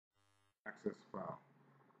access file.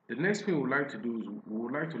 The next thing we would like to do is we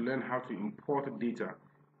would like to learn how to import data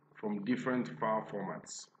from different file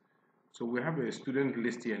formats. So we have a student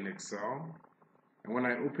list here in Excel, and when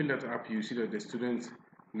I open that up, you see that the student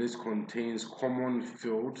list contains common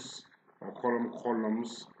fields or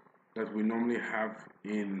columns that we normally have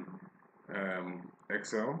in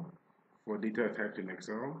Excel for data typed in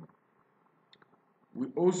Excel. We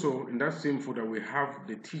also, in that same folder, we have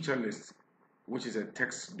the teacher list, which is a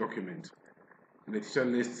text document. And the teacher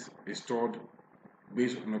list is stored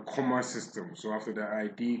based on a comma system. So after the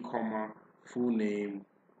ID, comma, full name,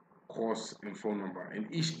 course, and phone number. And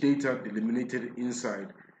each data delimited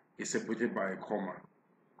inside is separated by a comma.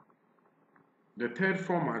 The third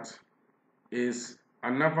format is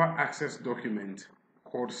another access document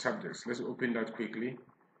called subjects. Let's open that quickly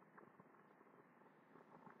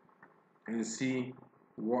and see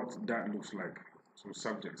what that looks like. So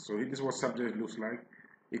subjects. So this is what subject looks like.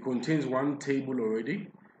 It contains one table already.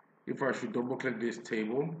 If I should double click this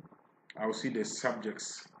table, I'll see the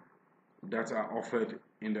subjects that are offered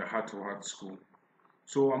in the Heart to Heart School.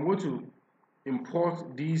 So I'm going to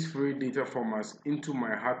import these three data formats into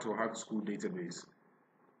my Heart to Heart School database.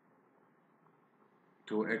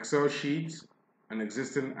 To Excel sheet, an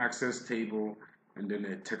existing access table, and then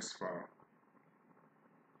a text file.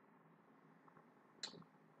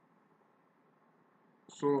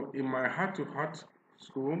 So in my Heart to Heart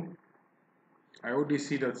School, I already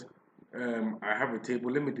see that I have a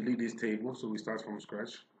table. Let me delete this table so we start from scratch.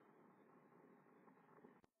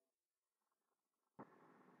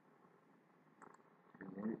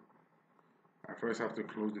 I first have to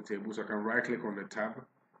close the table, so I can right click on the tab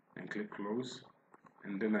and click close,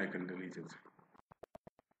 and then I can delete it.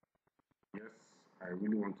 Yes, I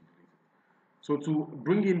really want to delete it. So to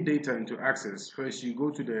bring in data into Access, first you go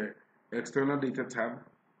to the external data tab,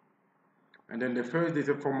 and then the first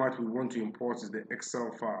data format we want to import is the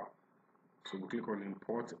Excel file. So we click on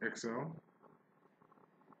Import Excel,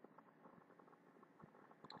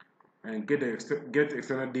 and get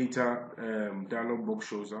external data dialog box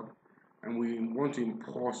shows up, and we want to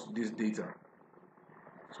import this data.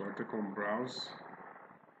 So I click on Browse.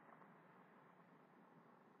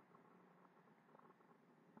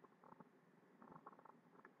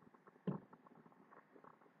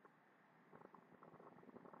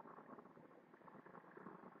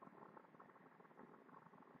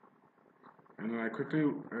 And then I quickly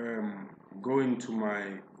go into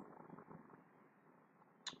my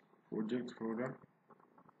project folder.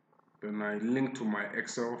 Then I link to my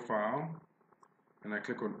Excel file, and I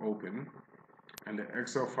click on Open. And the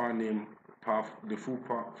Excel file name path, the full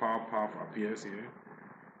file path appears here.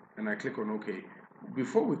 And I click on OK.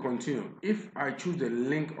 Before we continue, if I choose the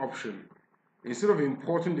link option, instead of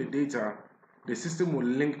importing the data, the system will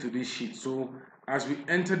link to this sheet. So as we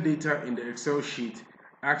enter data in the Excel sheet,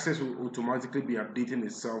 Access will automatically be updating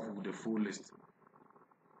itself with the full list.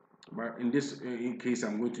 But in this case,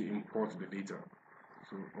 I'm going to import the data.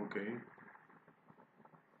 So, okay.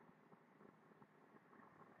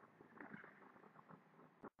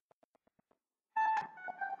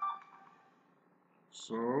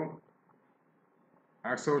 So,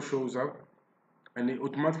 Excel shows up, and it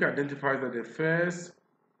automatically identifies that the first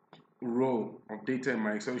row of data in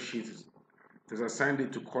my Excel sheet is assigned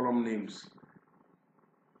it to column names.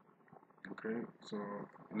 Okay, so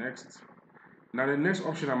next. Now the next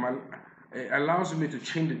option allows me to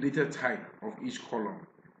change the data type of each column.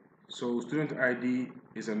 So student ID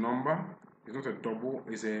is a number. It's not a double.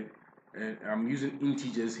 I'm using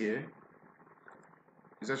integers here.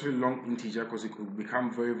 It's actually long integer because it could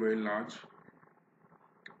become very, very large.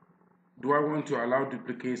 Do I want to allow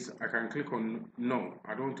duplicates? I can click on no.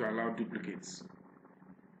 I don't want to allow duplicates.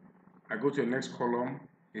 I go to the next column.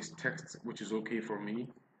 It's text, which is okay for me.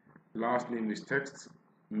 Last name is text.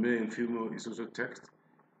 Male and female is also text.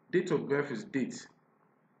 Date of birth is date.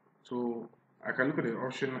 So I can look at the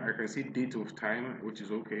option. I can see date of time, which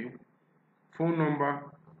is okay. Phone number.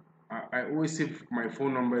 I always save my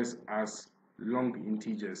phone numbers as long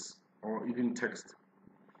integers or even text.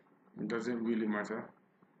 It doesn't really matter.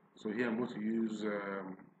 So here I'm going to use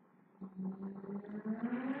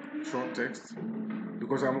short text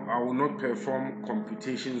because I will not perform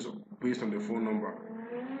computations based on the phone number.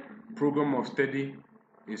 Program of study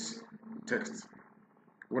is text.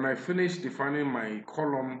 When I finish defining my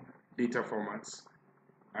column data formats,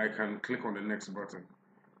 I can click on the next button.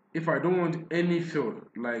 If I don't want any field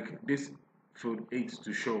like this field 8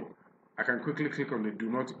 to show, I can quickly click on the do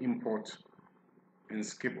not import and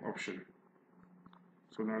skip option.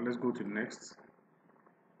 So now let's go to next.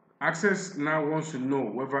 Access now wants to know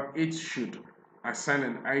whether it should assign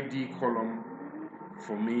an ID column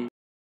for me